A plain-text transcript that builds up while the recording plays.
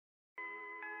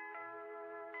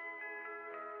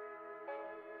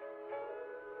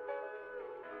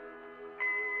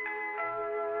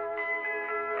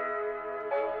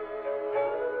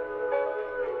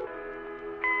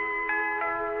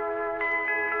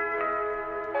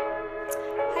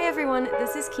everyone,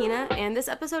 this is Kina, and this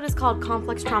episode is called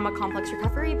Complex Trauma, Complex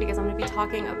Recovery because I'm going to be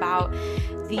talking about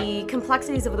the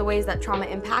complexities of the ways that trauma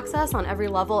impacts us on every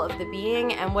level of the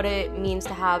being and what it means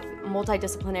to have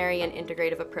multidisciplinary and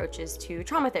integrative approaches to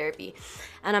trauma therapy.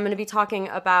 And I'm going to be talking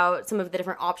about some of the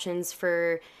different options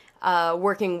for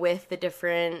working with the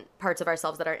different parts of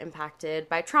ourselves that are impacted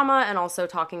by trauma, and also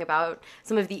talking about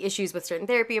some of the issues with certain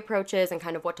therapy approaches and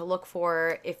kind of what to look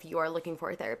for if you are looking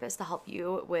for a therapist to help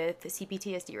you with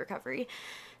CPTSD recovery.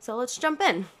 So let's jump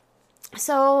in.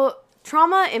 So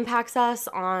trauma impacts us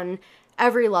on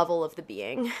every level of the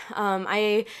being.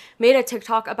 I made a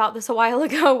TikTok about this a while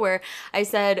ago where I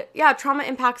said, trauma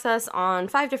impacts us on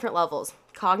 5 different levels: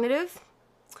 cognitive,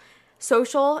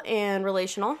 social and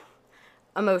relational,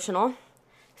 emotional,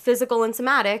 physical and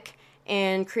somatic,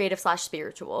 and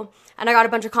creative/spiritual. And I got a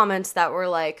bunch of comments that were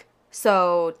like,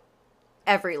 so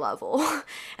every level.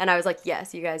 And I was like,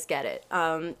 yes, you guys get it.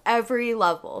 Every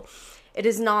level. It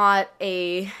is not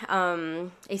a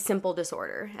simple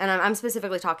disorder. And I'm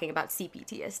specifically talking about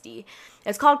CPTSD.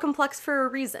 It's called complex for a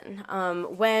reason.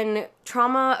 When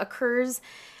trauma occurs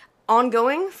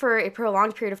ongoing for a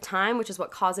prolonged period of time, which is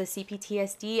what causes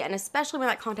CPTSD, and especially when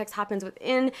that context happens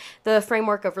within the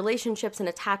framework of relationships and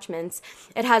attachments,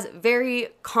 it has very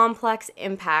complex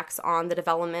impacts on the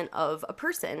development of a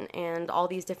person and all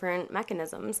these different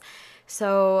mechanisms.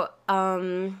 So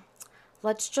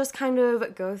let's just kind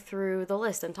of go through the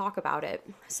list and talk about it.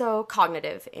 So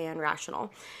cognitive and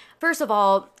rational. First of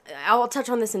all, I'll touch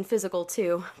on this in physical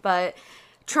too, but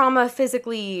trauma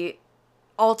physically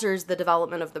alters the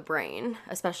development of the brain,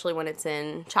 especially when it's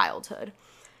in childhood.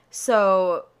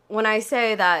 So when I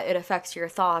say that it affects your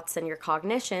thoughts and your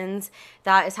cognitions,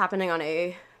 that is happening on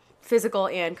a physical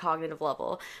and cognitive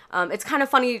level. It's kind of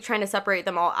funny trying to separate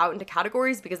them all out into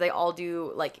categories because they all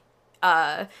do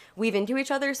weave into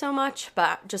each other so much,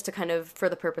 but just to kind of, for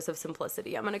the purpose of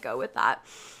simplicity, I'm going to go with that.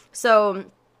 So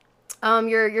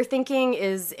your thinking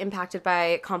is impacted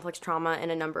by complex trauma in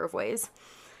a number of ways.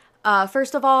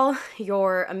 First of all,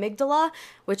 your amygdala,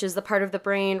 which is the part of the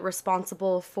brain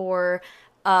responsible for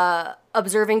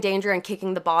observing danger and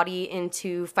kicking the body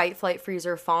into fight, flight, freeze,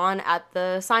 or fawn at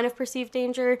the sign of perceived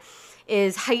danger,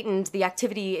 is heightened. The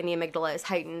activity in the amygdala is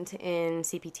heightened in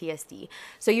CPTSD.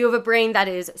 So you have a brain that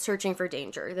is searching for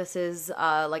danger. This is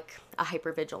like a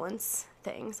hypervigilance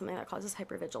thing, something that causes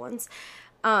hypervigilance.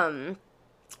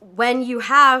 When you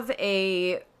have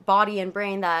a body and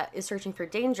brain that is searching for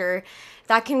danger,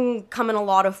 that can come in a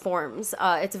lot of forms.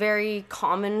 It's very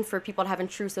common for people to have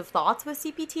intrusive thoughts with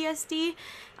CPTSD.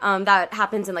 That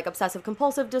happens in like obsessive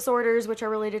compulsive disorders, which are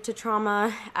related to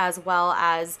trauma, as well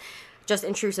as just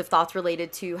intrusive thoughts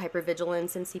related to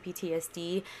hypervigilance and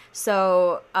CPTSD.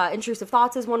 So intrusive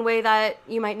thoughts is one way that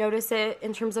you might notice it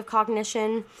in terms of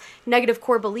cognition. Negative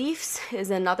core beliefs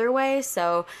is another way.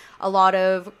 So a lot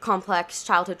of complex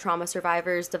childhood trauma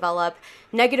survivors develop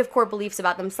negative core beliefs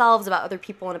about themselves, about other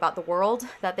people, and about the world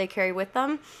that they carry with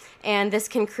them. And this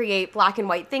can create black and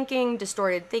white thinking,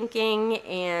 distorted thinking,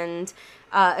 and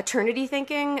eternity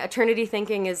thinking. Eternity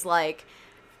thinking is like,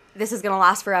 this is going to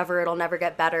last forever, it'll never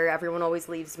get better, everyone always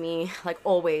leaves me, like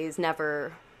always,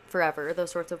 never, forever,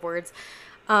 those sorts of words.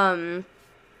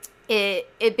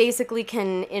 It basically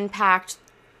can impact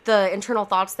the internal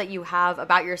thoughts that you have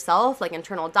about yourself, like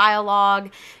internal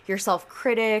dialogue, your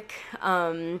self-critic,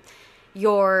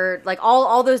 your, like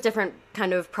all those different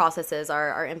kind of processes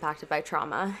are impacted by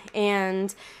trauma.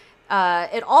 And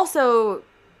it also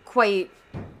quite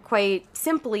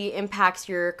simply impacts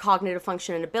your cognitive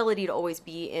function and ability to always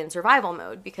be in survival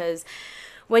mode, because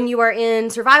when you are in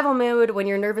survival mode, when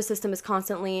your nervous system is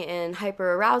constantly in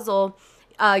hyperarousal,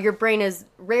 your brain is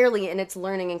rarely in its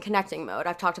learning and connecting mode.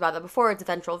 I've talked about that before. It's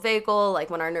ventral vagal, like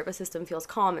when our nervous system feels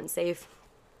calm and safe.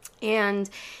 And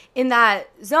in that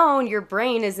zone, your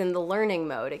brain is in the learning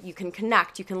mode. You can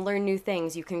connect, you can learn new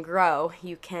things, you can grow,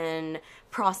 you can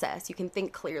process, you can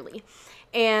think clearly.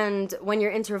 And when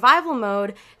you're in survival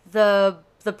mode, the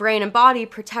brain and body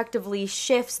protectively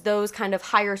shifts those kind of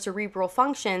higher cerebral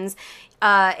functions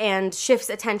and shifts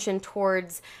attention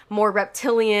towards more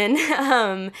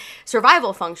reptilian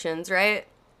survival functions, right?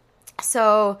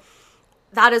 So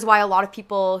that is why a lot of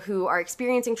people who are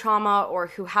experiencing trauma or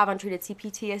who have untreated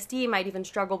CPTSD might even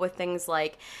struggle with things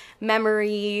like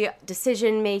memory,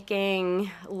 decision-making,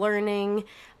 learning.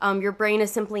 Your brain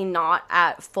is simply not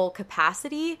at full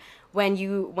capacity when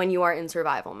you are in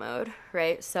survival mode,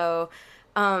 right? So,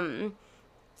 that's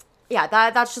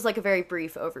just like a very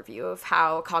brief overview of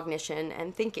how cognition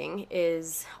and thinking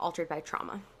is altered by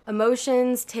trauma.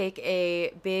 Emotions take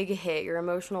a big hit. Your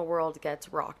emotional world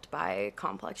gets rocked by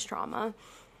complex trauma.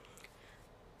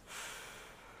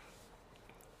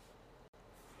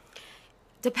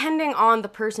 depending on the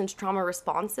person's trauma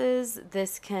responses,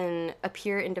 this can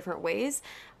appear in different ways.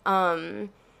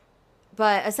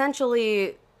 But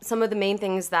essentially, some of the main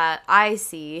things that I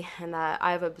see and that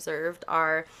I've observed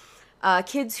are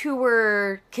kids who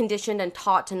were conditioned and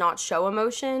taught to not show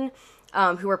emotion,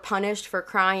 who were punished for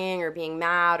crying or being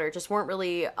mad or just weren't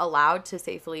really allowed to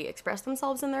safely express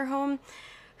themselves in their home,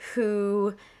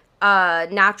 who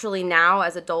naturally now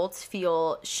as adults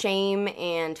feel shame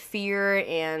and fear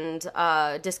and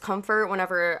discomfort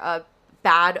whenever a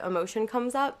bad emotion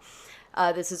comes up.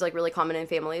 This is like really common in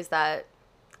families that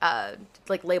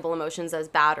like label emotions as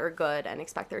bad or good and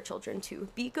expect their children to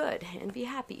be good and be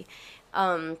happy.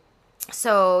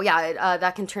 So yeah,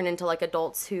 that can turn into like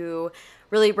adults who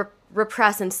really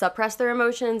repress and suppress their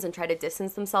emotions and try to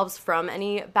distance themselves from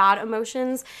any bad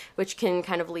emotions, which can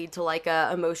kind of lead to like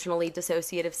a emotionally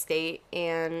dissociative state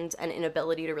and an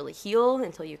inability to really heal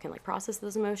until you can like process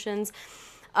those emotions.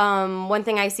 One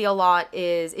thing I see a lot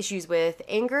is issues with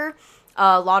anger.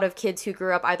 A lot of kids who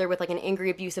grew up either with like an angry,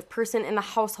 abusive person in the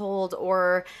household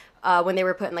or when they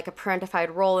were put in like a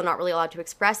parentified role and not really allowed to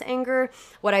express anger.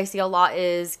 What I see a lot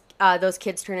is those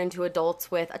kids turn into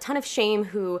adults with a ton of shame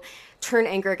who turn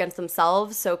anger against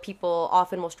themselves. So people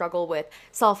often will struggle with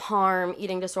self-harm,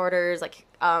 eating disorders, like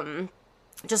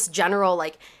just general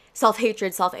like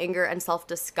self-hatred, self-anger, and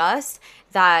self-disgust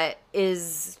that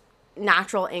is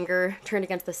natural anger turned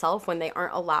against the self when they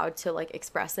aren't allowed to like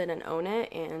express it and own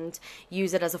it and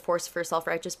use it as a force for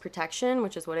self-righteous protection,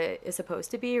 which is what it is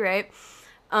supposed to be, right?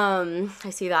 I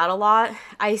see that a lot.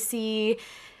 I see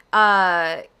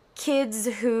kids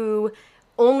who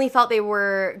only felt they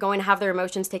were going to have their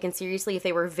emotions taken seriously if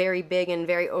they were very big and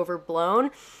very overblown,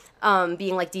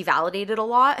 being like devalidated a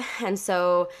lot. And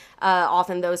so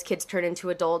often those kids turn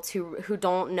into adults who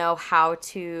don't know how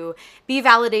to be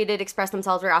validated, express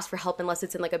themselves, or ask for help unless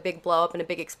it's in like a big blow up and a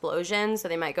big explosion. So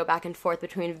they might go back and forth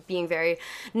between being very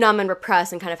numb and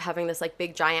repressed and kind of having this like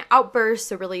big giant outburst,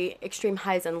 so really extreme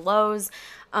highs and lows.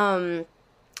 A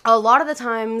lot of the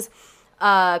times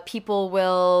people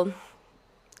will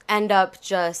end up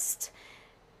just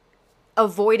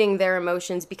avoiding their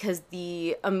emotions because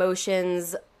the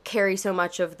emotions carry so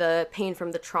much of the pain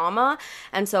from the trauma.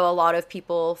 And so a lot of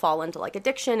people fall into like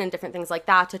addiction and different things like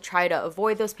that to try to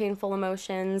avoid those painful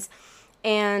emotions.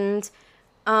 And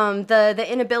the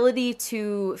inability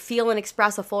to feel and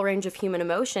express a full range of human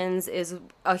emotions is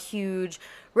a huge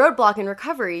roadblock in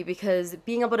recovery, because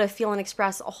being able to feel and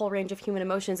express a whole range of human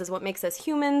emotions is what makes us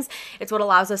humans. It's what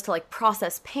allows us to like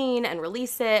process pain and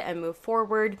release it and move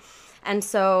forward. And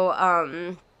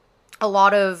so a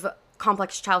lot of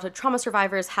complex childhood trauma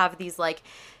survivors have these like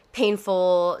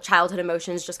painful childhood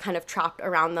emotions just kind of trapped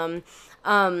around them.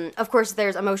 Of course,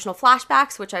 there's emotional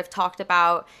flashbacks, which I've talked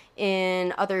about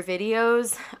in other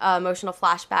videos. Emotional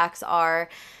flashbacks are,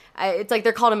 it's like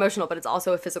they're called emotional, but it's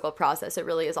also a physical process. It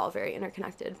really is all very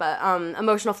interconnected. But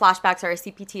emotional flashbacks are a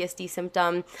CPTSD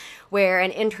symptom where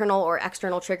an internal or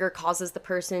external trigger causes the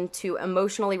person to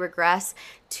emotionally regress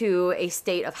to a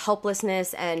state of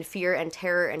helplessness and fear and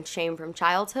terror and shame from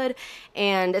childhood.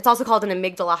 And it's also called an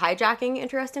amygdala hijacking,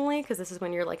 interestingly, because this is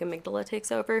when your like amygdala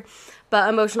takes over. But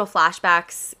emotional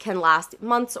flashbacks can last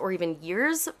months or even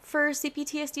years for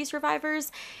CPTSD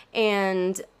survivors.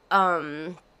 And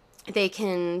they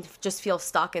can just feel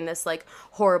stuck in this like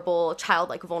horrible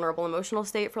childlike vulnerable emotional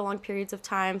state for long periods of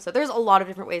time. So there's a lot of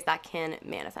different ways that can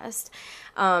manifest.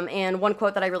 And one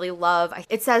quote that I really love,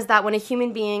 it says that when a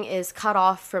human being is cut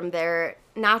off from their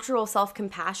natural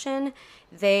self-compassion,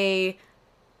 they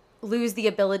lose the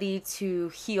ability to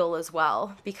heal as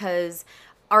well, because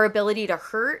our ability to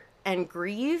hurt and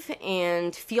grieve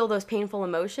and feel those painful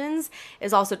emotions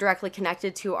is also directly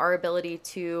connected to our ability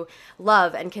to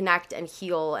love and connect and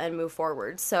heal and move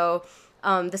forward. So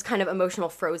this kind of emotional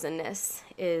frozenness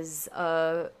is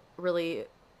a really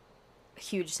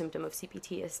huge symptom of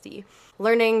CPTSD.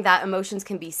 Learning that emotions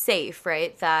can be safe,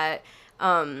 right? That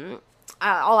I'll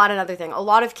add another thing. A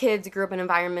lot of kids grew up in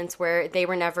environments where they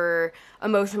were never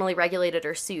emotionally regulated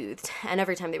or soothed. And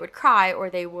every time they would cry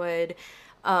or they would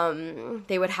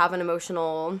have an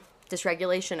emotional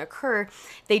dysregulation occur,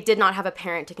 they did not have a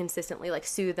parent to consistently like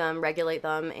soothe them, regulate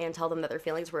them, and tell them that their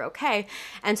feelings were okay.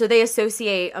 And so they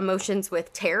associate emotions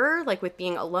with terror, like with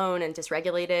being alone and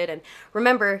dysregulated. And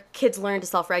remember, kids learn to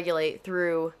self-regulate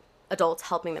through adults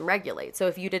helping them regulate. So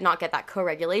if you did not get that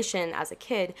co-regulation as a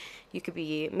kid, you could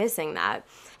be missing that.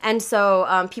 And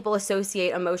so people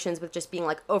associate emotions with just being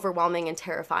like overwhelming and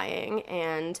terrifying.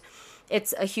 And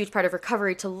it's a huge part of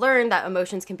recovery to learn that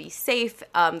emotions can be safe.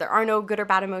 There are no good or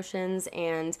bad emotions,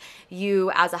 and you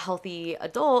as a healthy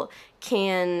adult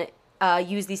can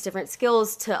use these different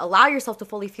skills to allow yourself to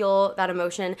fully feel that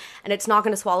emotion, and it's not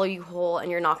going to swallow you whole, and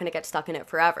you're not going to get stuck in it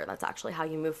forever. That's actually how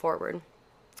you move forward.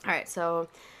 All right, so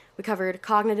we covered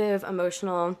cognitive,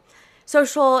 emotional,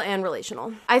 social, and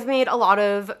relational. I've made a lot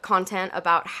of content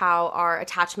about how our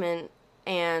attachment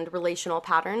and relational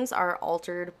patterns are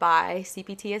altered by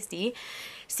CPTSD.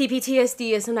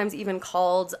 CPTSD is sometimes even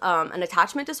called an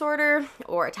attachment disorder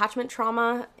or attachment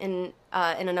trauma in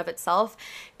and of itself,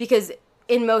 because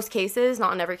in most cases,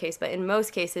 not in every case, but in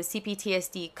most cases,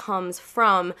 CPTSD comes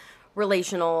from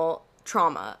relational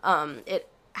trauma. It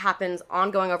happens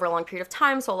ongoing over a long period of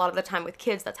time. So a lot of the time with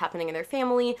kids, that's happening in their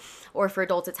family, or for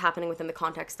adults, it's happening within the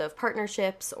context of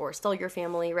partnerships or still your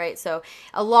family, right? So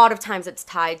a lot of times it's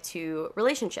tied to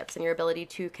relationships and your ability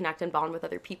to connect and bond with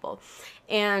other people.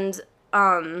 And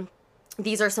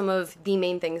these are some of the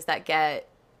main things that get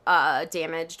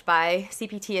damaged by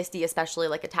CPTSD, especially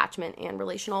like attachment and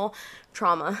relational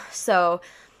trauma. So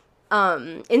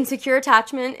insecure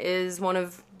attachment is one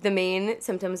of the main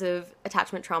symptoms of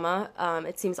attachment trauma.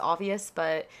 It seems obvious,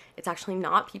 but it's actually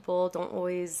not. People don't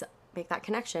always make that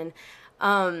connection.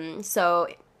 So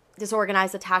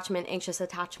disorganized attachment, anxious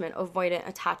attachment, avoidant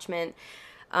attachment,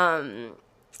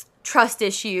 trust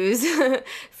issues,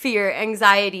 fear,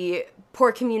 anxiety,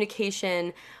 poor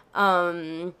communication,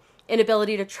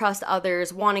 inability to trust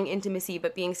others, wanting intimacy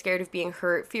but being scared of being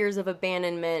hurt, fears of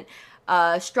abandonment,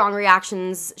 strong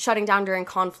reactions, shutting down during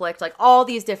conflict, like all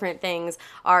these different things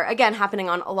are, again, happening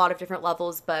on a lot of different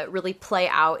levels, but really play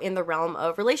out in the realm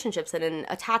of relationships and in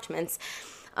attachments.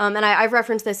 And I've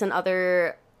referenced this in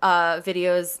other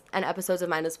videos and episodes of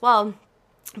mine as well.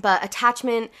 But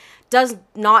attachment does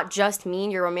not just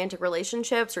mean your romantic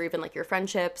relationships or even like your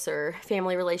friendships or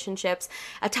family relationships.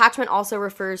 Attachment also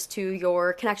refers to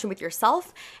your connection with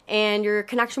yourself and your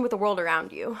connection with the world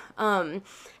around you.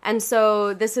 And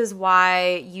so this is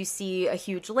why you see a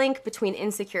huge link between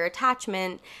insecure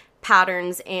attachment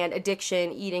patterns and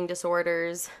addiction, eating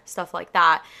disorders, stuff like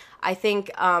that. I think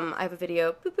I have a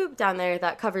video down there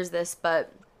that covers this,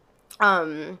 but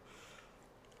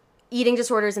eating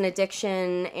disorders and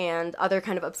addiction and other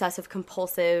kind of obsessive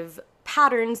compulsive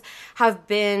patterns have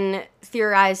been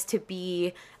theorized to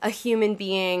be a human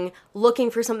being looking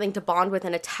for something to bond with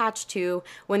and attach to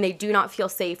when they do not feel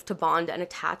safe to bond and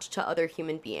attach to other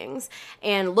human beings,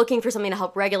 and looking for something to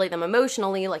help regulate them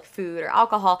emotionally, like food or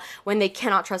alcohol, when they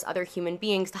cannot trust other human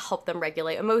beings to help them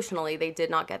regulate emotionally. They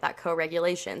did not get that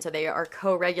co-regulation, so they are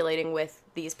co-regulating with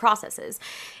these processes.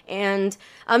 And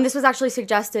this was actually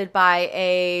suggested by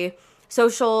a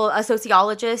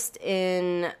sociologist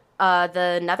in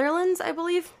the Netherlands, I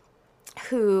believe,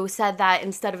 who said that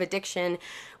instead of addiction,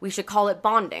 we should call it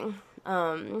bonding,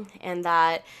 and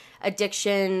that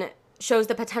addiction shows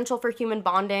the potential for human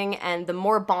bonding, and the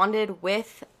more bonded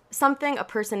with something a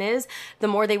person is, the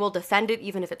more they will defend it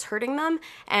even if it's hurting them,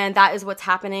 and that is what's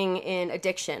happening in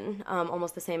addiction,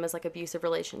 almost the same as like abusive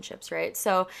relationships, right?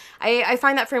 So I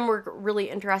find that framework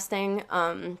really interesting,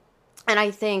 and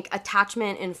I think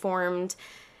attachment-informed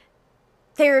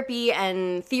therapy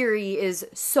and theory is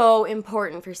so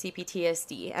important for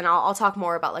CPTSD, and I'll talk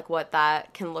more about like what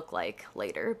that can look like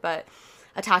later, but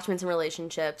attachments and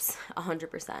relationships,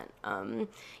 100%.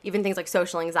 Even things like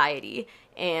social anxiety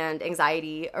and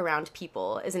anxiety around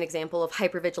people is an example of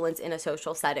hypervigilance in a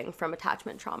social setting from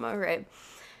attachment trauma, right?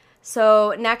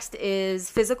 So next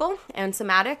is physical and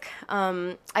somatic.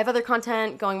 I have other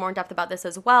content going more in depth about this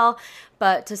as well,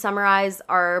 but to summarize,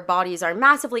 our bodies are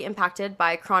massively impacted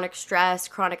by chronic stress,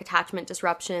 chronic attachment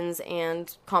disruptions,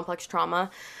 and complex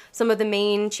trauma. Some of the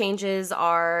main changes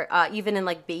are even in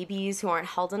like babies who aren't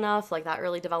held enough, like that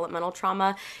early developmental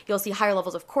trauma, you'll see higher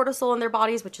levels of cortisol in their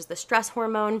bodies, which is the stress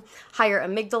hormone, higher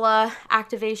amygdala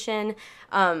activation.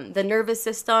 The nervous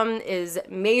system is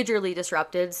majorly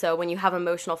disrupted. So when you have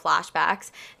emotional flashbacks,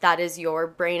 that is your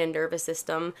brain and nervous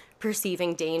system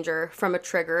perceiving danger from a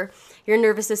trigger. Your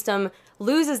nervous system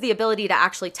loses the ability to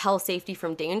actually tell safety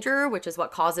from danger, which is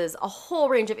what causes a whole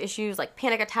range of issues like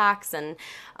panic attacks and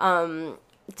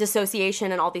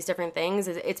dissociation and all these different things.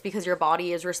 It's because your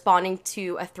body is responding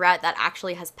to a threat that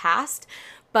actually has passed,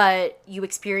 but you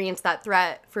experience that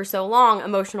threat for so long,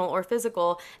 emotional or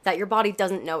physical, that your body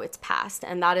doesn't know it's passed.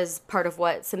 And that is part of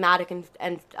what somatic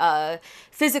and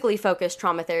physically focused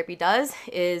trauma therapy does,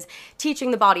 is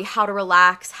teaching the body how to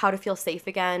relax, how to feel safe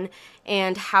again,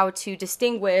 and how to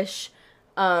distinguish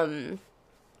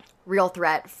real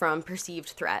threat from perceived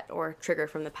threat or trigger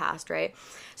from the past, right?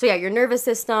 So yeah, your nervous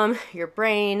system, your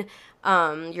brain,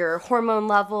 your hormone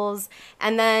levels,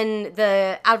 and then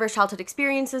the Adverse Childhood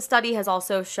Experiences study has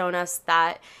also shown us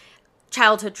that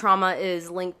childhood trauma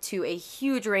is linked to a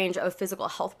huge range of physical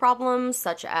health problems,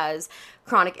 such as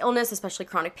chronic illness, especially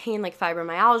chronic pain like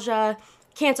fibromyalgia,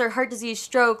 cancer, heart disease,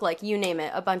 stroke, like you name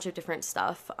it, a bunch of different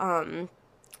stuff.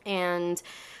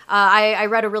 I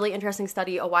read a really interesting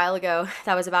study a while ago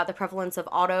that was about the prevalence of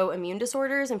autoimmune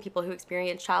disorders in people who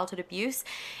experience childhood abuse,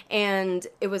 and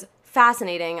it was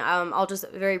fascinating. I'll just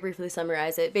very briefly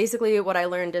summarize it. Basically, what I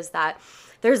learned is that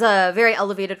there's a very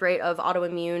elevated rate of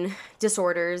autoimmune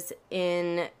disorders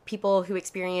in people who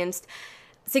experienced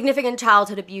significant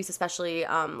childhood abuse, especially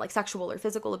like sexual or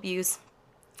physical abuse.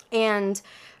 And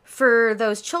for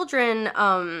those children,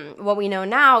 what we know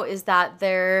now is that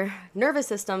their nervous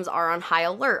systems are on high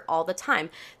alert all the time.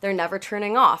 They're never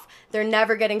turning off. They're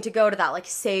never getting to go to that like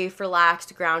safe,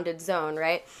 relaxed, grounded zone,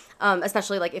 right?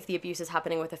 Especially like if the abuse is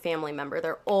happening with a family member.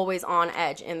 They're always on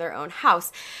edge in their own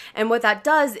house. And what that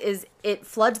does is it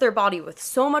floods their body with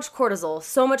so much cortisol,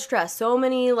 so much stress, so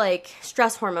many like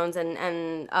stress hormones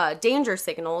and danger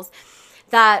signals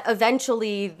that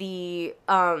eventually the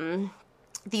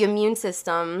immune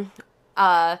system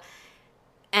and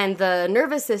the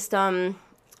nervous system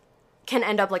can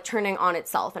end up like turning on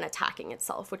itself and attacking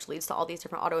itself, which leads to all these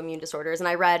different autoimmune disorders. And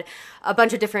I read a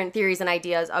bunch of different theories and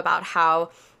ideas about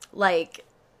how like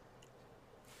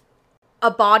a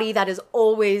body that is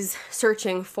always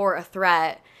searching for a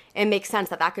threat, it makes sense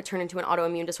that that could turn into an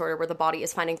autoimmune disorder where the body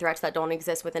is finding threats that don't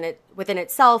exist within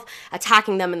itself,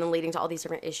 attacking them, and then leading to all these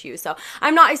different issues. So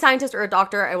I'm not a scientist or a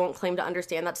doctor. I won't claim to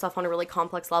understand that stuff on a really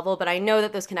complex level, but I know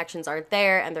that those connections are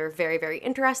there and they're very, very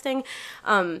interesting.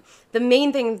 The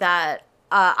main thing that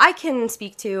I can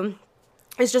speak to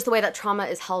is just the way that trauma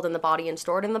is held in the body and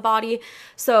stored in the body.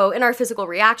 So in our physical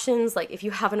reactions, like if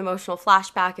you have an emotional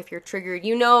flashback, if you're triggered,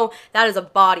 you know that is a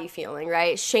body feeling,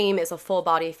 right? Shame is a full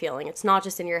body feeling. It's not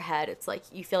just in your head. It's like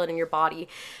you feel it in your body.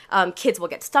 Kids will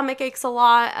get stomach aches a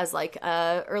lot as like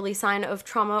a early sign of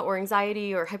trauma or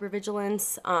anxiety or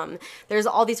hypervigilance. There's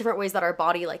all these different ways that our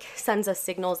body like sends us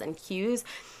signals and cues.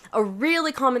 A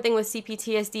really common thing with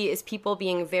CPTSD is people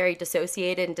being very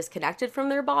dissociated and disconnected from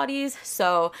their bodies.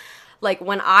 So like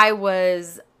when I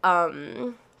was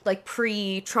like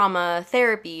pre-trauma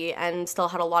therapy and still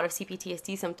had a lot of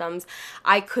CPTSD symptoms,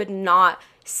 I could not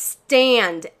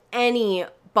stand any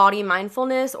body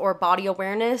mindfulness or body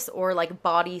awareness or like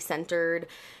body-centered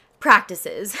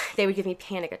practices. They would give me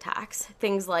panic attacks.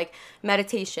 Things like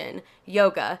meditation,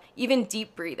 yoga, even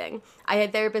deep breathing. I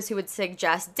had therapists who would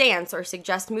suggest dance or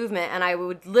suggest movement, and I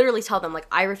would literally tell them, like,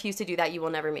 I refuse to do that. You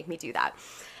will never make me do that.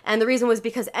 And the reason was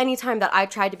because anytime that I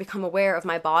tried to become aware of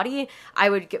my body, I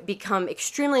would become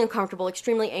extremely uncomfortable,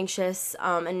 extremely anxious,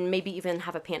 and maybe even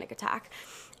have a panic attack.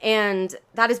 And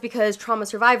that is because trauma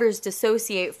survivors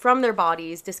dissociate from their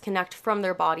bodies, disconnect from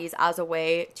their bodies as a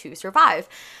way to survive.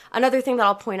 Another thing that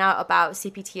I'll point out about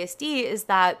CPTSD is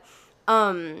that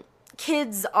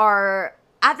kids are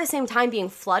at the same time being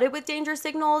flooded with danger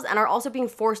signals and are also being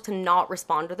forced to not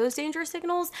respond to those danger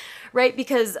signals, right?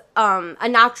 Because a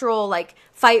natural like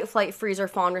fight, flight, freeze, or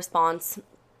fawn response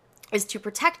is to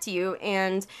protect you.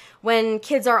 And when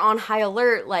kids are on high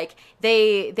alert, like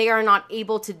they are not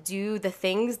able to do the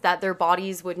things that their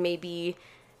bodies would maybe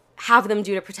have them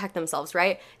do to protect themselves,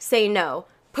 right? Say no,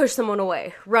 push someone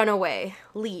away, run away,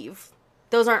 leave.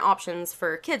 Those aren't options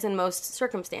for kids in most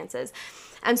circumstances.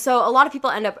 And so a lot of people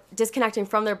end up disconnecting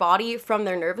from their body, from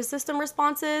their nervous system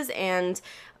responses, and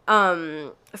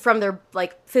from their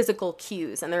like physical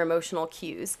cues and their emotional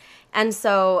cues. And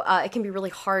so it can be really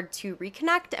hard to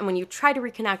reconnect. And when you try to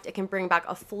reconnect, it can bring back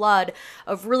a flood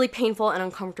of really painful and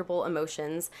uncomfortable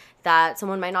emotions that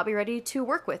someone might not be ready to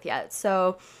work with yet.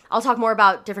 So I'll talk more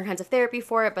about different kinds of therapy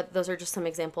for it, but those are just some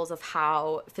examples of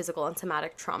how physical and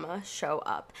somatic trauma show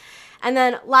up. And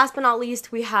then last but not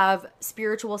least, we have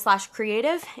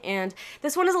spiritual/creative. And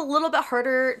this one is a little bit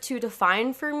harder to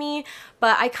define for me,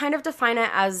 but I kind of define it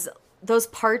as those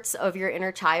parts of your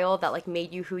inner child that like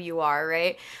made you who you are,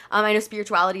 right? I know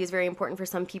spirituality is very important for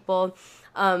some people,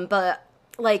 but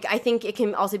like I think it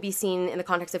can also be seen in the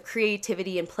context of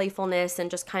creativity and playfulness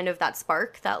and just kind of that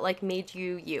spark that like made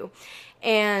you you.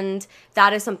 And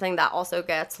that is something that also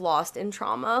gets lost in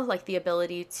trauma, like the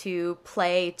ability to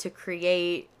play, to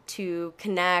create, to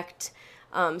connect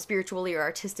spiritually or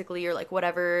artistically or like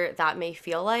whatever that may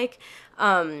feel like.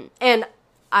 And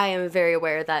I am very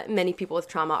aware that many people with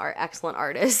trauma are excellent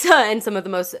artists and some of the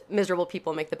most miserable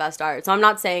people make the best art. So I'm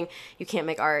not saying you can't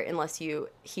make art unless you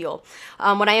heal.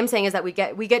 What I am saying is that we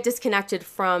get disconnected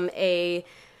from a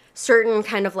certain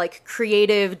kind of like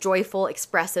creative, joyful,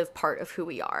 expressive part of who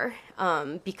we are,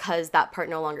 because that part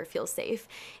no longer feels safe.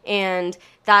 And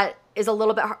that is a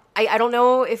little bit hard. I don't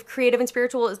know if creative and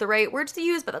spiritual is the right words to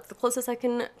use, but that's the closest I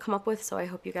can come up with, so I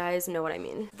hope you guys know what I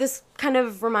mean. This kind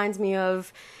of reminds me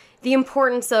of the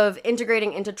importance of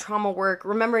integrating into trauma work,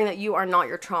 remembering that you are not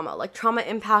your trauma. Like, trauma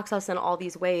impacts us in all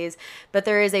these ways, but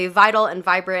there is a vital and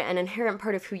vibrant and inherent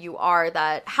part of who you are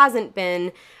that hasn't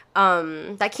been,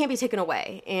 that can't be taken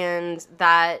away, and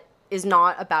that is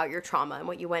not about your trauma and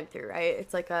what you went through, right?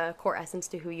 It's like a core essence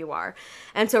to who you are.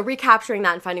 And so recapturing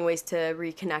that and finding ways to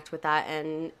reconnect with that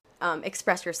and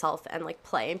express yourself and like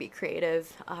play and be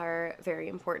creative are very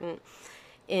important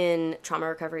in trauma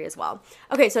recovery as well.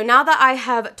 Okay, so now that I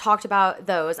have talked about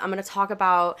those, I'm going to talk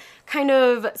about kind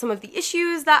of some of the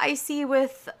issues that I see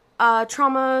with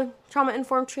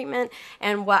trauma-informed treatment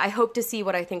and what I hope to see,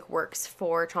 what I think works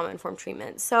for trauma-informed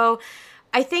treatment. So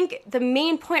I think the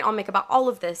main point I'll make about all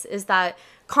of this is that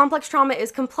complex trauma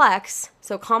is complex,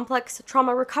 so complex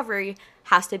trauma recovery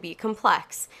has to be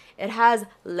complex. It has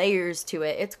layers to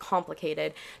it. It's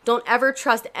complicated. Don't ever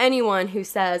trust anyone who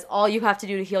says all you have to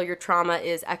do to heal your trauma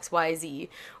is XYZ,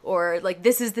 or like,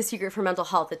 this is the secret for mental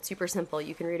health. It's super simple.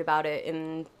 You can read about it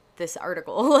in this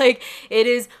article. Like, it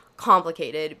is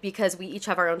complicated because we each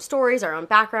have our own stories, our own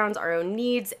backgrounds, our own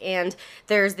needs, and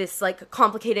there's this like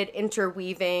complicated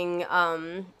interweaving,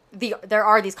 there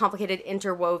are these complicated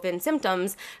interwoven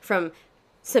symptoms from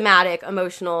somatic,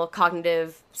 emotional,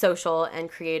 cognitive, social, and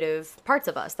creative parts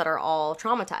of us that are all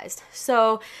traumatized.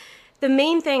 So the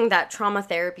main thing that trauma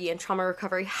therapy and trauma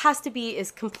recovery has to be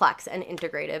is complex and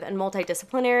integrative and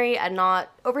multidisciplinary and not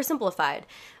oversimplified.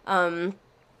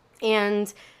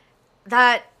 And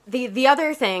that the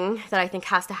other thing that I think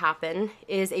has to happen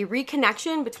is a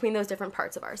reconnection between those different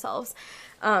parts of ourselves.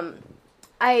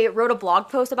 I wrote a blog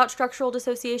post about structural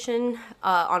dissociation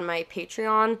on my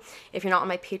Patreon. If you're not on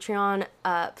my Patreon,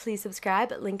 please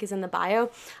subscribe. Link is in the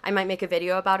bio. I might make a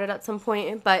video about it at some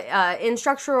point. But in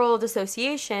structural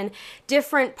dissociation,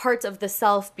 different parts of the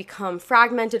self become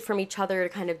fragmented from each other to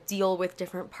kind of deal with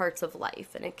different parts of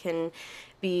life. And it can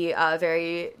be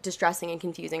very distressing and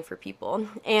confusing for people.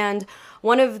 And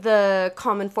one of the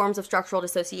common forms of structural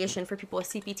dissociation for people with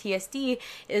CPTSD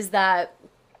is that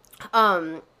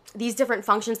these different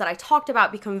functions that I talked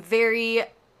about become very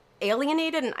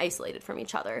alienated and isolated from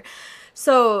each other.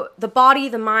 So the body,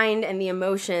 the mind, and the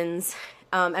emotions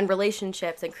and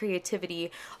relationships and creativity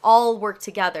all work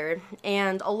together.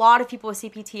 And a lot of people with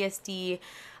CPTSD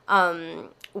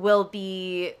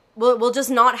will just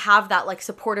not have that like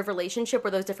supportive relationship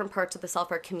where those different parts of the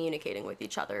self are communicating with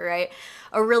each other, right?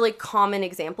 A really common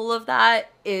example of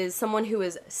that is someone who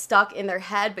is stuck in their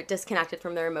head but disconnected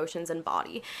from their emotions and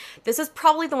body. This is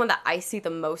probably the one that I see the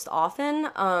most often,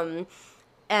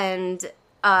 and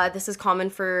this is common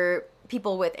for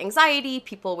people with anxiety,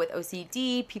 people with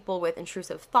OCD, people with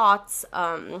intrusive thoughts,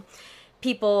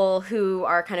 people who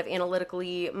are kind of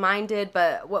analytically minded.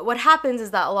 But what happens is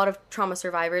that a lot of trauma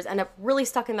survivors end up really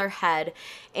stuck in their head.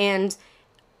 And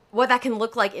what that can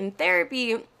look like in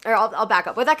therapy, or I'll back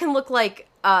up. What that can look like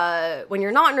when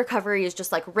you're not in recovery is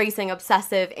just like racing,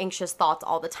 obsessive, anxious thoughts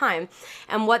all the time.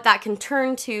 And what that can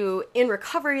turn to in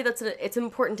recovery, it's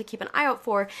important to keep an eye out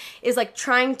for, is like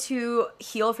trying to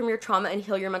heal from your trauma and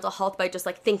heal your mental health by just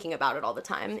like thinking about it all the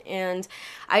time. And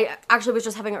I actually was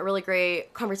just having a really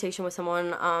great conversation with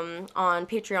someone on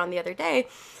Patreon the other day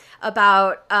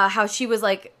about how she was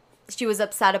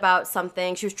upset about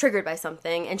something. She was triggered by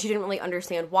something and she didn't really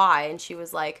understand why. And she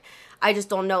was like, I just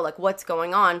don't know, like, what's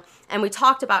going on. And we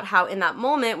talked about how in that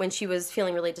moment when she was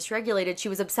feeling really dysregulated, she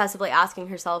was obsessively asking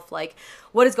herself, like,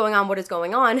 what is going on? What is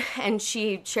going on? And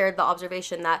she shared the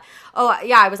observation that, oh,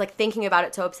 yeah, I was like thinking about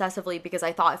it so obsessively because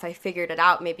I thought if I figured it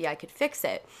out, maybe I could fix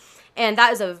it. And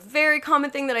that is a very common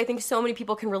thing that I think so many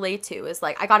people can relate to, is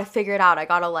like, I got to figure it out. I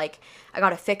got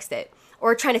to fix it.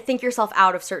 Or trying to think yourself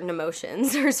out of certain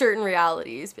emotions or certain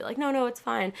realities. Be like, no, it's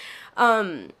fine.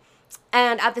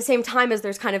 And at the same time as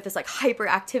there's kind of this like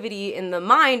hyperactivity in the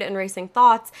mind and racing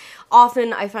thoughts,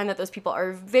 often I find that those people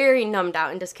are very numbed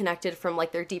out and disconnected from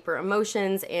like their deeper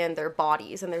emotions and their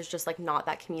bodies, and there's just like not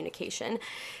that communication.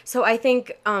 So I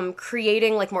think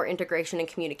creating like more integration and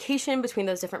communication between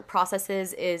those different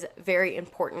processes is very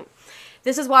important.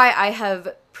 This is why I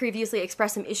have previously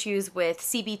expressed some issues with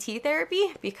CBT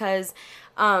therapy, because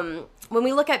when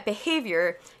we look at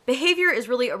behavior is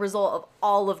really a result of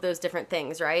all of those different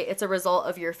things, right? It's a result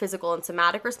of your physical and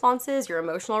somatic responses, your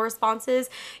emotional responses,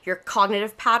 your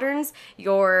cognitive patterns,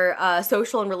 your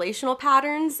social and relational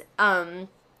patterns,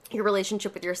 your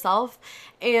relationship with yourself.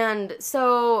 And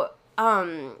so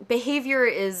behavior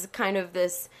is kind of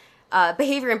this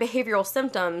behavior and behavioral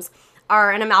symptoms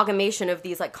are an amalgamation of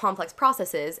these like complex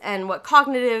processes. And what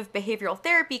cognitive behavioral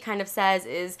therapy kind of says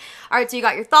is, all right, so you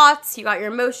got your thoughts, you got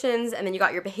your emotions, and then you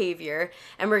got your behavior,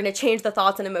 and we're going to change the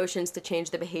thoughts and emotions to change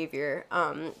the behavior.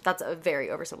 That's a very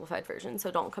oversimplified version,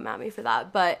 so don't come at me for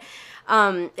that. But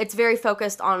it's very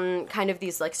focused on kind of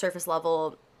these like surface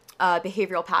level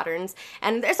behavioral patterns.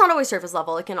 And it's not always surface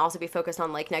level. It can also be focused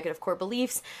on like negative core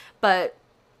beliefs, but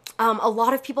a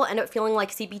lot of people end up feeling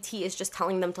like CBT is just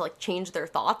telling them to like change their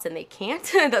thoughts, and they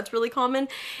can't. That's really common.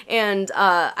 And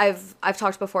I've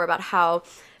talked before about how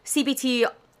CBT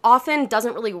often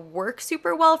doesn't really work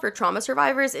super well for trauma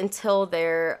survivors until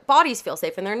their bodies feel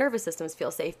safe and their nervous systems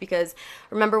feel safe. Because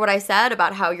remember what I said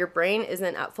about how your brain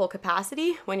isn't at full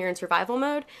capacity when you're in survival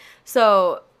mode?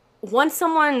 So once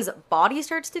someone's body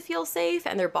starts to feel safe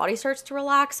and their body starts to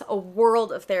relax, a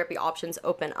world of therapy options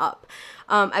open up.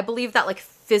 I believe that like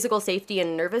physical safety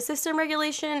and nervous system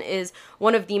regulation is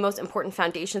one of the most important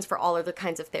foundations for all other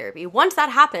kinds of therapy. Once that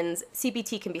happens,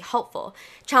 CBT can be helpful.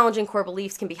 Challenging core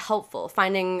beliefs can be helpful.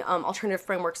 Finding alternative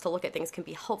frameworks to look at things can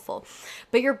be helpful.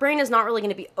 But your brain is not really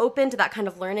going to be open to that kind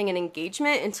of learning and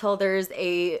engagement until there's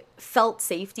a felt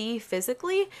safety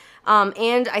physically,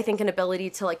 and I think an ability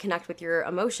to like connect with your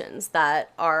emotions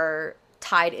that are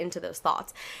tied into those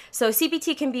thoughts. So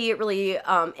CBT can be really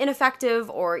ineffective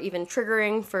or even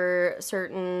triggering for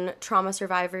certain trauma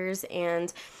survivors,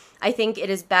 and I think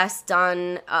it is best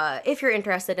done, if you're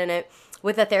interested in it,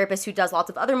 with a therapist who does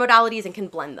lots of other modalities and can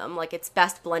blend them. Like, it's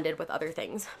best blended with other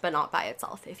things, but not by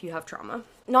itself if you have trauma.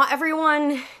 Not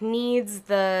everyone needs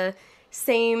the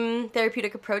same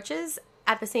therapeutic approaches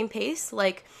at the same pace.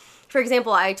 Like, for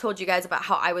example, I told you guys about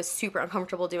how I was super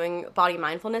uncomfortable doing body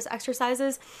mindfulness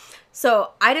exercises.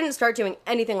 So I didn't start doing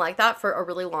anything like that for a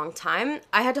really long time.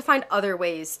 I had to find other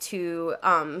ways to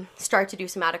start to do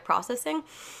somatic processing.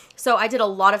 So I did a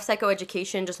lot of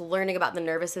psychoeducation, just learning about the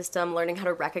nervous system, learning how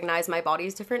to recognize my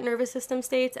body's different nervous system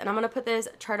states. And I'm going to put this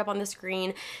chart up on the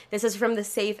screen. This is from the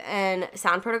Safe and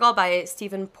Sound Protocol by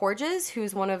Stephen Porges,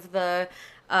 who's one of the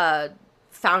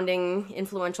founding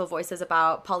influential voices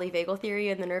about polyvagal theory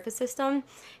in the nervous system.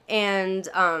 And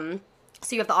so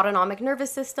you have the autonomic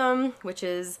nervous system, which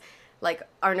is like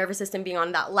our nervous system being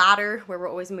on that ladder where we're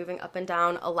always moving up and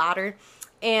down a ladder.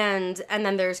 And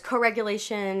then there's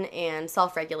co-regulation and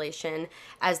self-regulation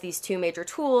as these two major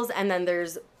tools. And then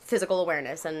there's physical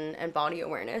awareness and body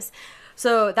awareness.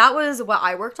 So that was what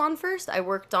I worked on first. I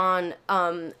worked on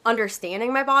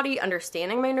understanding my body,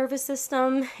 understanding my nervous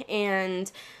system,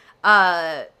 and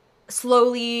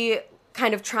slowly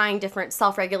kind of trying different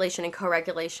self-regulation and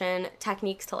co-regulation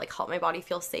techniques to like help my body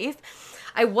feel safe.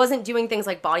 I wasn't doing things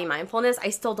like body mindfulness. I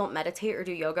still don't meditate or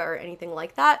do yoga or anything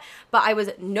like that, but I was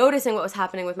noticing what was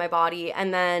happening with my body,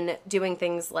 and then doing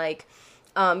things like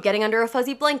getting under a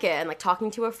fuzzy blanket and like talking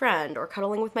to a friend or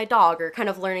cuddling with my dog, or kind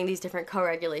of learning these different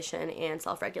co-regulation and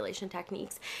self-regulation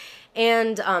techniques.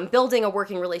 And building a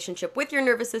working relationship with your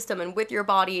nervous system and with your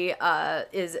body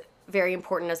is very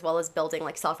important, as well as building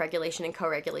like self-regulation and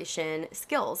co-regulation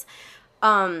skills.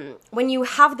 When you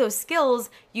have those skills,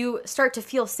 you start to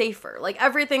feel safer. Like,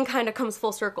 everything kind of comes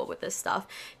full circle with this stuff,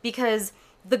 because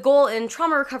the goal in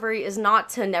trauma recovery is not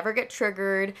to never get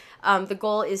triggered. The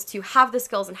goal is to have the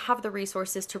skills and have the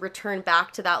resources to return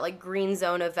back to that like green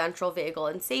zone of ventral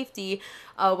vagal and safety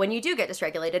when you do get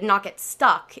dysregulated, not get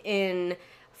stuck in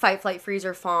fight, flight, freeze,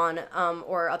 or fawn,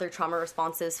 or other trauma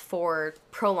responses for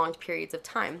prolonged periods of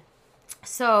time.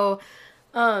 So,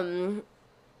 that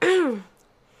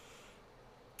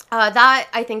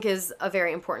I think is a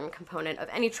very important component of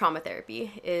any trauma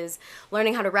therapy, is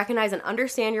learning how to recognize and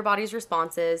understand your body's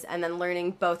responses, and then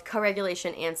learning both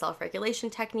co-regulation and self-regulation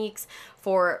techniques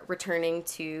for returning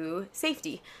to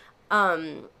safety.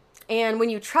 And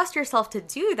when you trust yourself to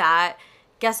do that,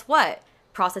 guess what?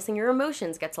 Processing your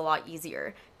emotions gets a lot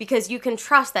easier, because you can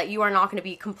trust that you are not going to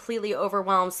be completely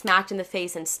overwhelmed, smacked in the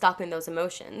face, and stuck in those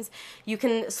emotions. You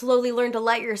can slowly learn to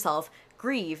let yourself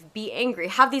grieve, be angry,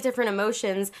 have these different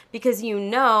emotions, because you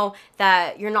know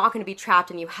that you're not going to be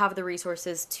trapped, and you have the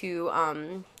resources to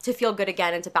feel good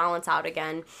again and to balance out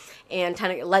again, and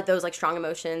kind of let those like strong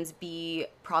emotions be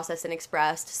processed and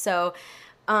expressed. So,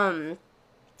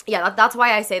 yeah, that's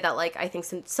why I say that, like, I think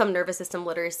some nervous system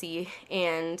literacy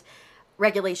and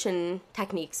regulation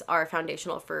techniques are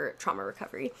foundational for trauma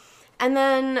recovery. And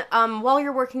then while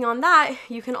you're working on that,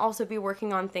 you can also be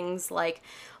working on things like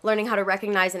learning how to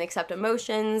recognize and accept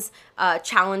emotions,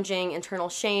 challenging internal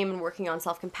shame and working on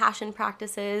self-compassion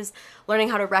practices, learning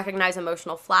how to recognize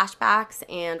emotional flashbacks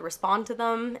and respond to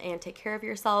them and take care of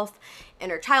yourself,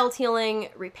 inner child healing,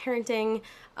 reparenting.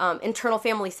 Internal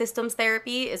family systems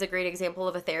therapy is a great example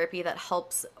of a therapy that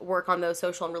helps work on those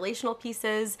social and relational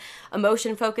pieces.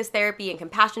 Emotion-focused therapy and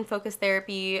compassion-focused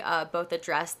therapy both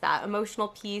address that emotional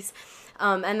piece.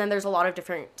 And then there's a lot of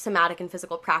different somatic and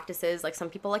physical practices. Like some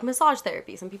people like massage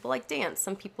therapy, some people like dance,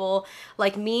 some people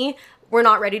like me were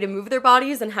not ready to move their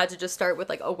bodies and had to just start with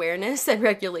like awareness and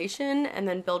regulation and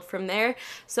then build from there.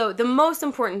 So the most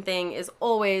important thing is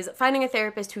always finding a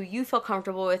therapist who you feel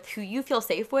comfortable with, who you feel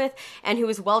safe with, and who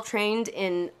is well trained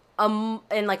in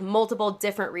like multiple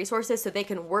different resources so they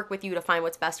can work with you to find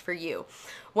what's best for you.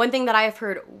 One thing that I have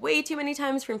heard way too many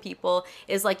times from people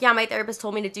is like, yeah, my therapist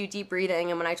told me to do deep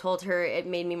breathing, and when I told her it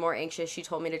made me more anxious, she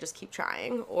told me to just keep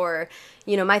trying. Or,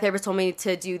 you know, my therapist told me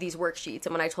to do these worksheets,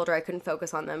 and when I told her I couldn't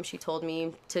focus on them, she told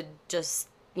me to just,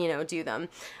 you know, do them.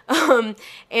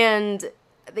 And,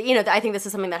 you know, I think this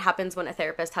is something that happens when a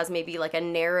therapist has maybe like a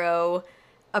narrow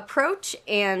approach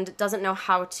and doesn't know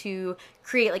how to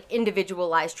create like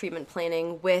individualized treatment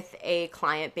planning with a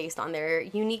client based on their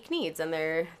unique needs and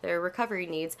their recovery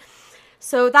needs.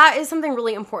 So that is something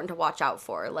really important to watch out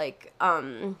for. Like,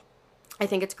 I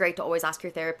think it's great to always ask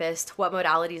your therapist what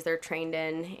modalities they're trained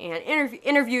in and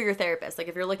interview your therapist. Like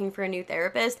if you're looking for a new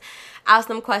therapist, ask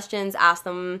them questions, ask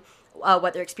them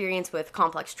what their experience with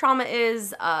complex trauma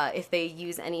is, if they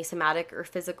use any somatic or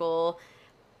physical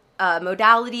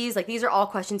modalities. Like these are all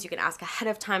questions you can ask ahead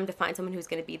of time to find someone who's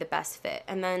going to be the best fit.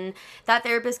 And then that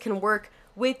therapist can work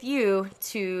with you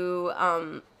to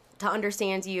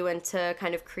understand you and to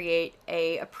kind of create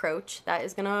a approach that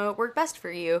is going to work best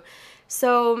for you.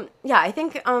 So yeah, I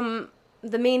think the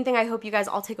main thing I hope you guys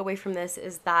all take away from this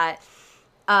is that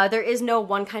there is no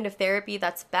one kind of therapy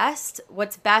that's best.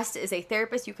 What's best is a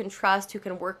therapist you can trust, who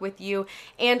can work with you,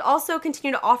 and also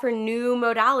continue to offer new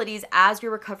modalities as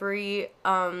your recovery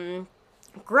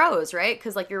grows, right?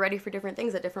 Because like you're ready for different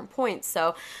things at different points.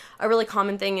 So a really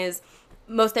common thing is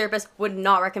most therapists would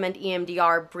not recommend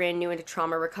EMDR brand new into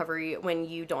trauma recovery when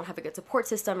you don't have a good support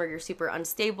system or you're super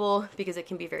unstable, because it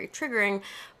can be very triggering.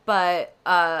 But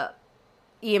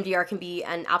EMDR can be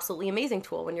an absolutely amazing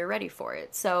tool when you're ready for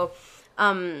it. So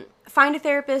find a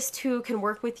therapist who can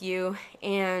work with you,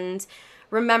 and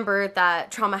remember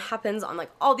that trauma happens on like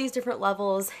all these different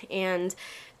levels, and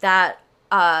that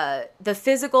the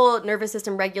physical nervous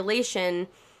system regulation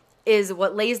is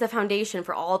what lays the foundation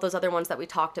for all of those other ones that we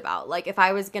talked about. Like if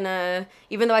I was gonna,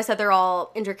 even though I said they're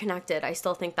all interconnected, I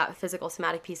still think that physical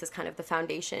somatic piece is kind of the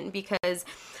foundation, because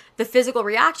the physical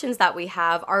reactions that we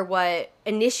have are what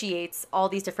initiates all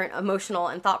these different emotional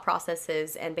and thought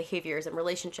processes and behaviors and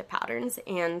relationship patterns.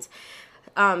 And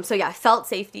so yeah, felt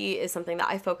safety is something that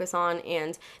I focus on,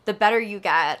 and the better you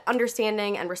get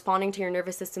understanding and responding to your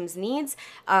nervous system's needs,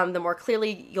 the more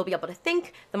clearly you'll be able to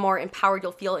think, the more empowered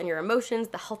you'll feel in your emotions,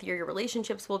 the healthier your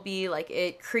relationships will be. Like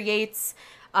it creates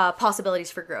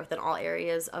possibilities for growth in all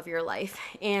areas of your life.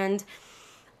 And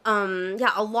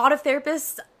yeah, a lot of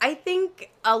therapists, I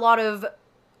think a lot of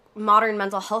modern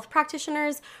mental health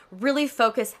practitioners really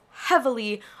focus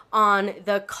heavily on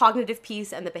the cognitive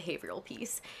piece and the behavioral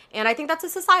piece. And I think that's a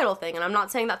societal thing. And I'm not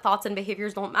saying that thoughts and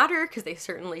behaviors don't matter, because they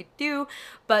certainly do,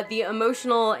 but the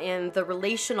emotional and the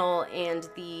relational and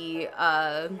the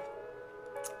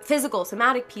physical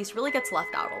somatic piece really gets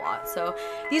left out a lot. So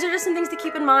these are just some things to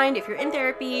keep in mind if you're in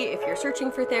therapy, if you're searching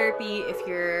for therapy, if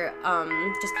you're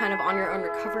just kind of on your own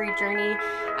recovery journey.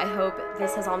 I hope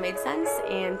this has all made sense,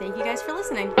 and thank you guys for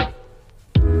listening.